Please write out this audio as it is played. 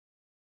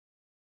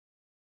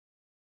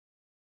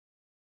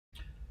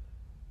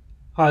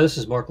Hi, this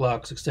is Mark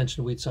Laux,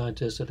 Extension Weed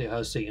Scientist at The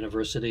Ohio State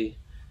University.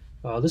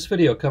 This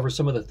video covers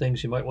some of the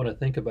things you might want to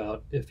think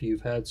about if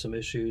you've had some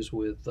issues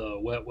with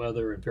wet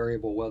weather and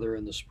variable weather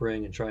in the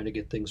spring and trying to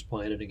get things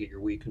planted and get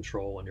your weed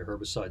control and your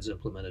herbicides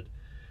implemented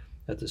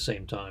at the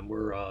same time.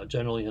 We're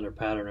generally in a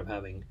pattern of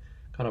having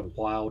kind of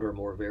wild or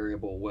more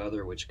variable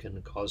weather, which can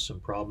cause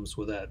some problems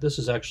with that. This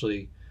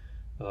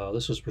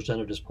was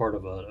presented as part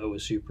of an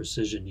OSU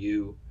Precision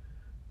U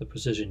the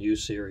Precision U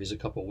series a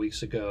couple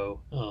weeks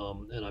ago,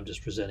 and I'm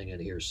just presenting it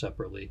here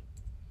separately.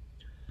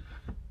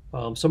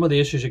 Some of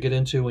the issues you get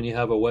into when you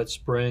have a wet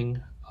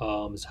spring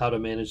is how to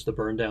manage the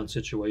burn down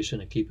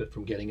situation and keep it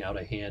from getting out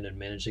of hand and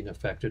managing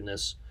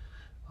effectiveness.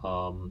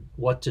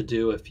 What to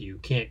do if you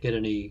can't get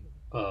any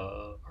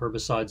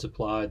herbicides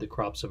applied, the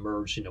crops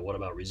emerge, what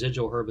about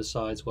residual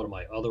herbicides? What are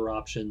my other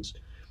options?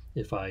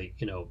 If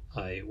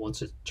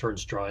once it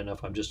turns dry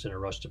enough, I'm just in a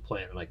rush to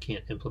plant and I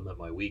can't implement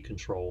my weed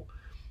control,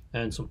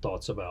 and some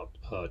thoughts about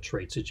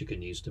traits that you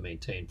can use to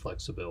maintain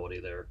flexibility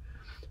there.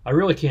 I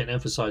really can't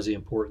emphasize the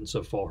importance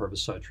of fall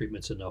herbicide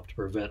treatments enough to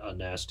prevent a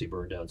nasty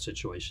burn down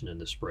situation in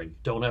the spring. You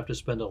don't have to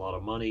spend a lot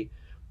of money.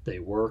 They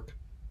work.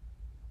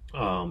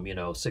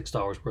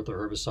 $6 worth of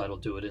herbicide will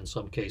do it in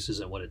some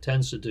cases, and what it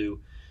tends to do,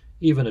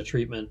 even a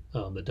treatment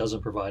that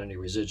doesn't provide any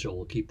residual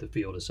will keep the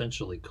field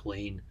essentially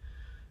clean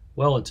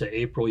well into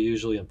April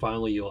usually, and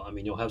finally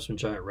you'll have some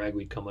giant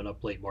ragweed coming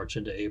up late March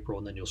into April,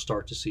 and then you'll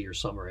start to see your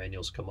summer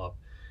annuals come up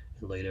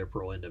in late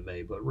April into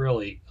May. But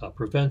really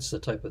prevents the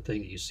type of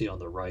thing that you see on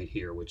the right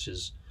here, which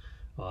is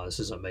this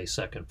is a May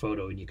 2nd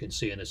photo, and you can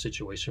see in a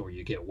situation where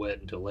you get wet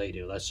and delayed,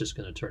 that's just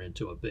going to turn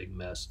into a big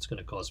mess. It's going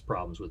to cause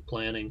problems with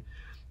planting,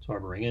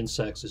 harboring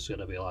insects. It's going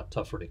to be a lot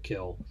tougher to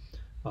kill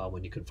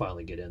when you can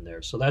finally get in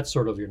there. So that's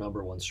sort of your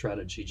number one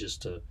strategy,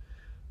 just to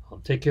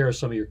take care of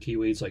some of your key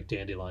weeds like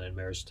dandelion and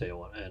mare's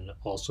tail, and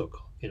also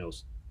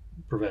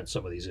prevent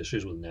some of these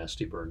issues with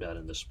nasty burn down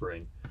in the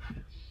spring.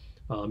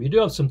 You do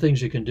have some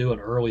things you can do in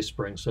early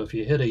spring. So if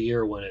you hit a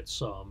year when it's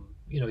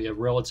you have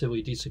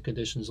relatively decent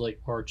conditions late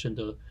March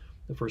into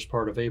the first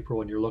part of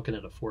April, and you're looking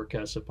at a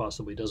forecast that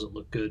possibly doesn't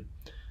look good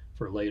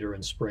for later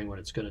in spring when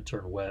it's going to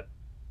turn wet,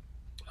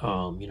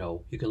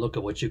 you can look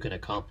at what you can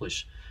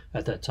accomplish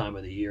at that time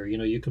of the year.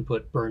 You can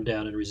put burn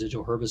down and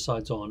residual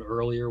herbicides on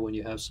earlier when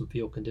you have some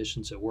field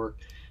conditions at work.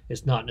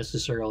 It's not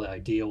necessarily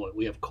ideal.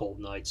 We have cold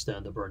nights,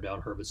 then the burn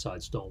down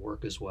herbicides don't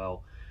work as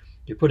well.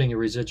 You're putting a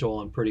residual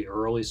on pretty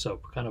early,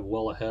 so kind of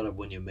well ahead of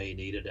when you may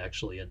need it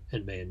actually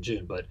in May and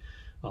June. But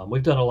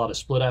we've done a lot of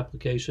split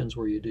applications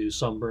where you do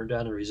some burn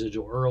down and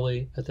residual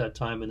early at that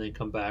time and then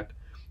come back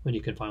when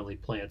you can finally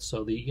plant.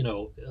 So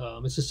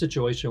it's a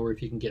situation where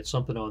if you can get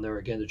something on there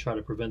again to try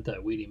to prevent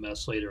that weedy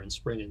mess later in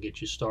spring and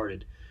get you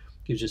started,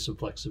 gives you some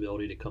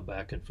flexibility to come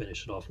back and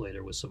finish it off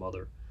later with some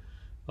other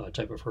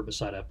type of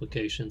herbicide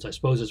applications. I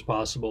suppose it's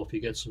possible if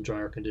you get some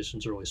drier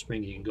conditions early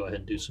spring, you can go ahead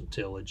and do some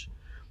tillage,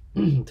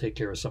 take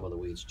care of some of the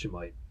weeds that you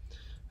might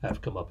have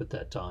come up at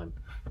that time.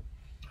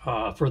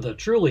 For the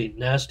truly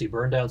nasty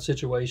burn down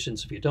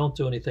situations, if you don't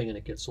do anything and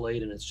it gets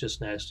late and it's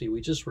just nasty,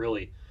 we just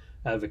really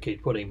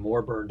advocate putting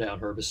more burn down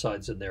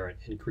herbicides in there and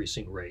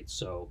increasing rates.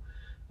 So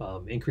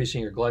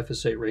increasing your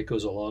glyphosate rate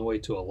goes a long way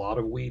to a lot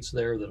of weeds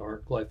there that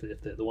aren't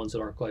the ones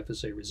that aren't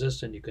glyphosate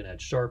resistant. You can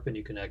add Sharpen,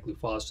 you can add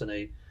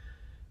glufosinate.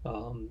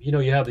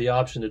 You have the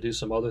option to do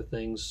some other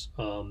things.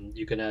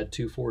 You can add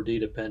 2,4-D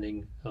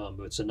depending. If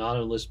it's a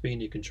non-enlist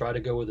bean, you can try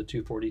to go with a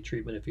 2,4-D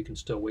treatment if you can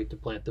still wait to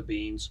plant the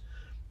beans.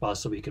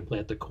 Possibly you can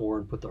plant the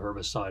corn, put the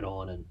herbicide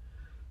on, and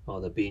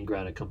the bean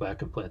ground, and come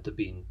back and plant the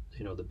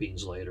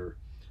beans later.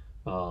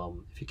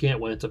 If you can't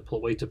wait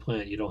to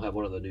plant, you don't have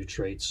one of the new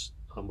traits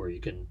where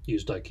you can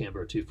use dicamba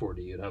or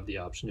 2,4-D. You'd have the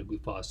option of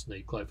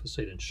glufosinate,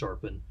 glyphosate, and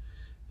Sharpen,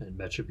 and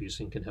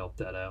metribuzin can help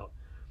that out.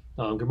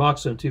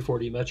 Gramoxone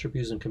 2,4-D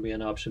metribuzin can be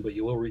an option, but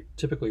you will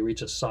typically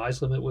reach a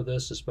size limit with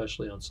this,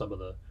 especially on some of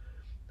the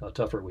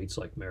tougher weeds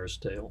like mare's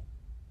tail.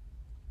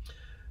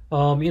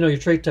 Your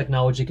trait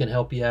technology can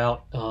help you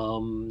out.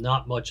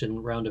 Not much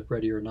in Roundup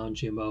Ready or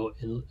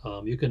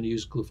non-GMO. You can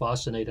use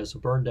glufosinate as a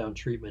burn down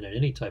treatment in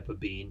any type of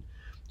bean,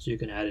 so you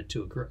can add it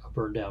to a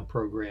burn down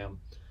program.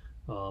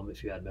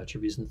 If you add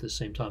metribuzin at the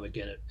same time,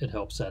 again, it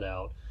helps that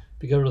out.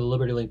 If you go to the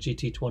LibertyLink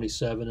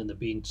GT27 and the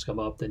beans come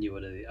up, then you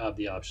would have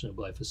the option of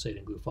glyphosate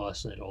and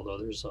glufosinate, although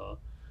there's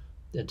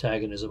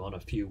antagonism on a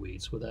few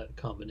weeds with that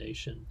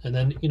combination. And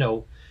then,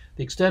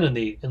 the Xtend and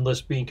the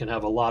Enlist bean can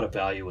have a lot of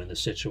value in this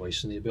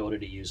situation. The ability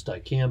to use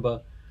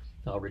dicamba,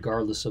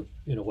 regardless of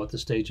what the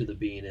stage of the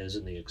bean is,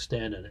 in the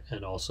Xtend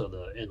and also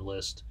the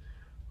Enlist,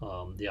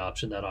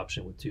 that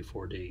option with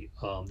 2,4-D.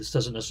 This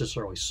doesn't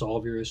necessarily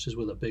solve your issues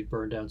with a big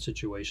burn down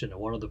situation. And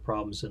one of the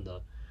problems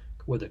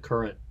with the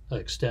current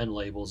Xtend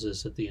labels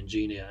is that the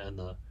Ingenia and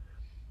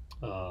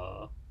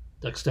the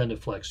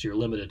XtendiFlex, you're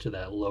limited to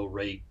that low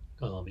rate.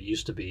 It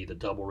used to be the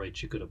double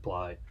rate you could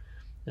apply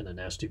in a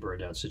nasty burn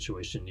down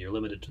situation. You're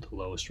limited to the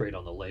lowest rate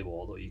on the label,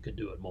 although you can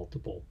do it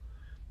multiple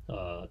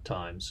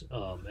times.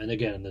 And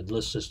again, in the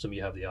Enlist system,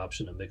 you have the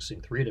option of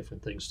mixing 3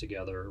 different things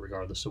together,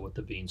 regardless of what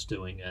the bean's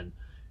doing, and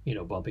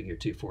bumping your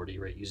 2,4-D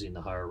rate using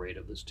the higher rate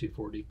of this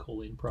 2,4-D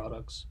choline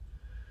products.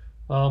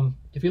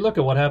 If you look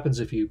at what happens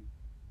if you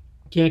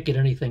can't get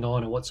anything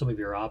on and what some of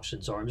your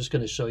options are, I'm just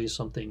going to show you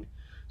some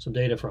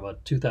data from a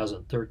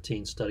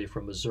 2013 study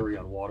from Missouri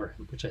on water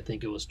hemp, which I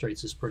think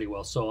illustrates this pretty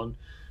well. So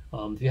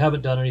if you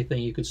haven't done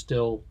anything, you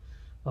still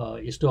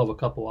have a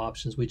couple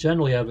options. We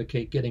generally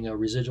advocate getting a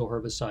residual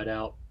herbicide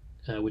out,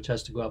 which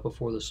has to go out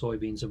before the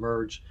soybeans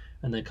emerge,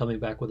 and then coming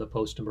back with a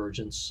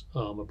post-emergence,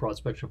 a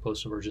broad-spectrum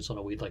post-emergence on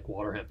a weed like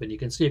water hemp. And you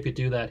can see if you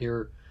do that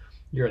here,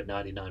 you're at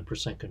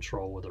 99%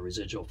 control with a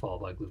residual followed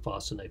by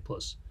glufosinate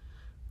plus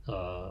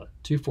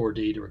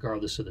 2,4-D,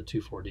 regardless of the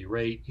 2,4-D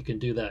rate. You can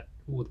do that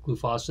with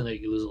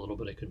glufosinate, you lose a little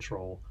bit of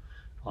control.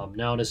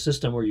 Now in a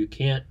system where you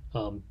can't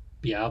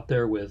be out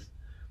there with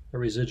a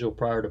residual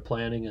prior to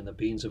planting and the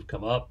beans have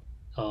come up,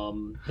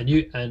 and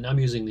I'm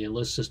using the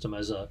Enlist system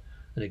as an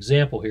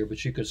example here,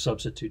 but you could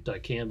substitute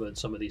dicamba in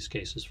some of these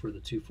cases for the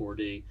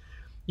 2,4-D.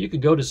 You can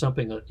go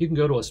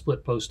to a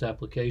split post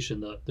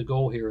application. The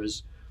goal here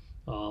is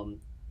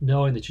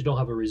knowing that you don't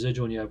have a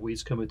residual and you have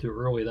weeds coming through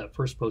early. That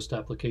first post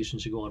application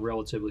should go on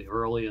relatively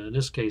early, and in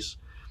this case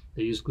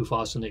they used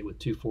glufosinate with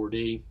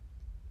 2,4-D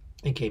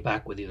and came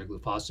back with either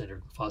glufosinate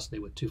or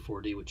glufosinate with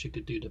 2,4-D, which you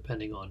could do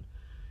depending on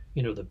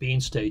the bean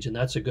stage, and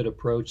that's a good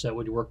approach. That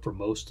would work for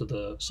most of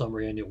the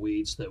summer annual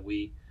weeds that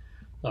we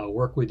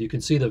work with. You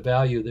can see the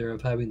value there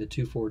of having the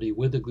 2,4-D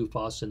with the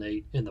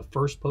glufosinate in the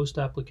first post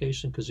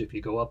application, because if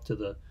you go up to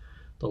the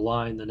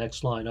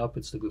next line up,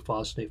 it's the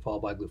glufosinate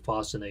followed by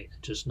glufosinate,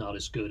 just not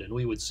as good. And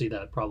we would see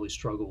that probably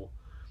struggle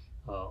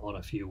on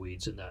a few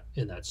weeds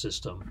in that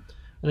system.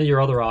 And then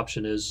your other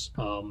option is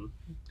to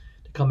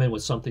come in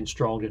with something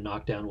strong to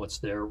knock down what's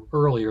there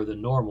earlier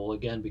than normal,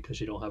 again,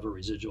 because you don't have a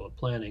residual at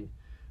planting,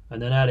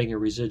 and then adding a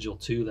residual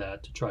to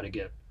that to try to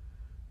get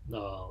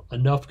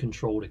enough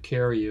control to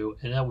carry you.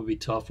 And that would be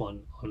tough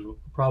on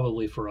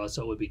probably for us,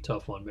 that would be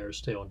tough on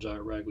mare's tail and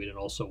giant ragweed and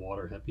also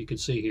water hemp. You can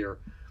see here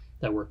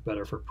that worked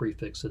better for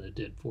prefix than it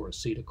did for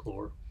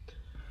acetochlor.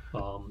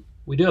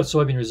 We do have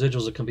soybean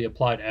residuals that can be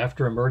applied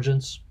after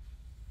emergence.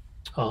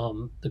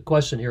 The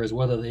question here is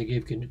whether they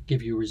can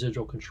give you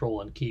residual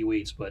control on key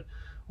weeds, but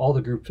all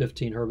the group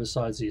 15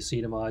 herbicides, the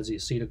acetamides, the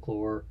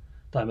acetochlor,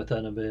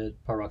 dimethenamide,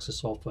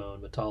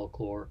 pyroxasulfone,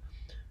 metolachlor,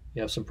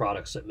 you have some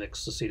products that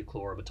mix acetochlor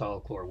or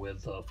metolachlor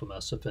with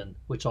famecifin,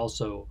 which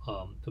also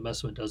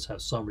famecifin does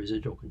have some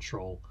residual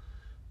control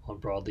on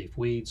broadleaf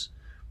weeds.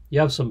 You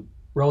have some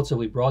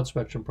relatively broad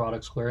spectrum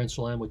products,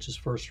 Clarinsulam, which is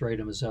first rate,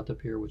 and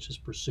Mazethapir, which is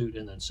Pursuit,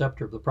 and then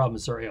Scepter. The problem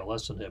is they're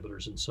ALS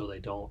inhibitors, and so they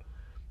don't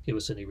give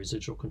us any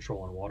residual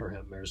control on water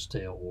hemp, mare's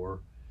tail,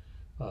 or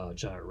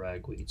giant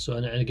ragweed. So,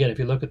 and again, if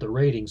you look at the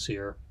ratings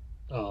here,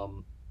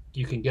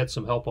 you can get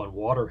some help on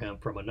water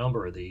hemp from a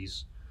number of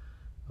these,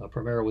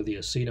 primarily with the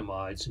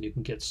acetamides, and you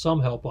can get some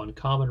help on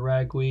common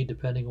ragweed,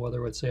 depending on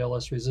whether it's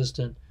ALS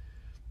resistant.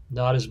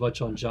 Not as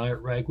much on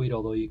giant ragweed,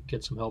 although you can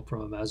get some help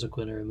from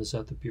Imazaquin or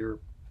Mazethapir.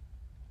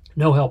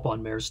 No help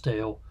on mare's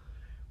tail,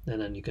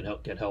 and then you can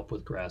get help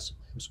with grass and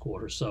lamb's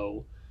quarter.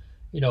 So,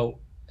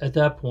 at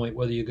that point,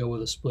 whether you go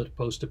with a split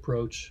post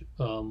approach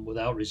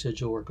without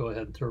residual or go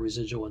ahead and throw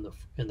residual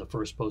in the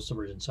first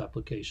post-emergence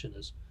application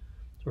is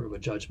sort of a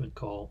judgment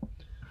call.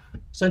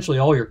 Essentially,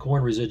 all your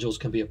corn residuals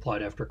can be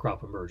applied after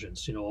crop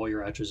emergence. All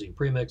your atrazine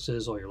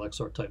premixes, all your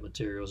Lexar type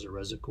materials, or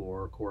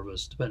Resicor,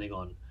 Corvus, depending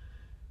on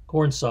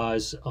corn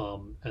size,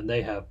 and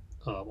they have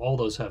all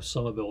those have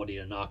some ability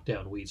to knock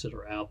down weeds that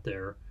are out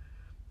there.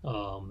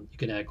 You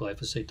can add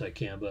glyphosate,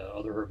 dicamba,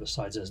 other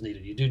herbicides as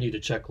needed. You do need to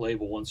check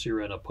label once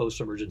you're in a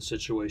post-emergent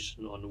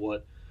situation on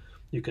what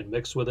you can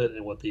mix with it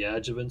and what the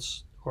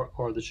adjuvants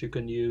are that you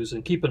can use.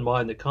 And keep in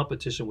mind that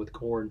competition with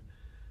corn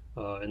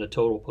in a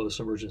total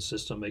post-emergent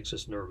system makes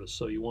us nervous.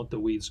 So you want the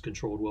weeds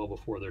controlled well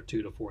before they're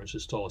 2 to 4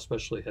 inches tall,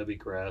 especially heavy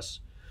grass.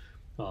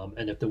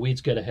 And if the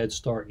weeds get a head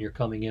start and you're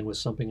coming in with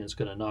something that's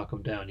going to knock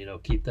them down,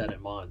 keep that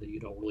in mind, that you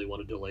don't really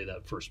want to delay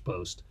that first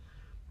post.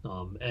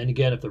 And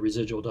again, if the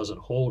residual doesn't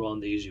hold on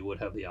these, you would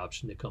have the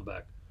option to come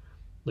back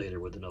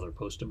later with another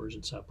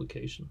post-emergence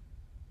application.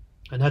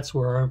 And that's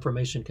where our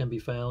information can be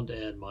found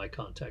and my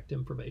contact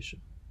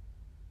information.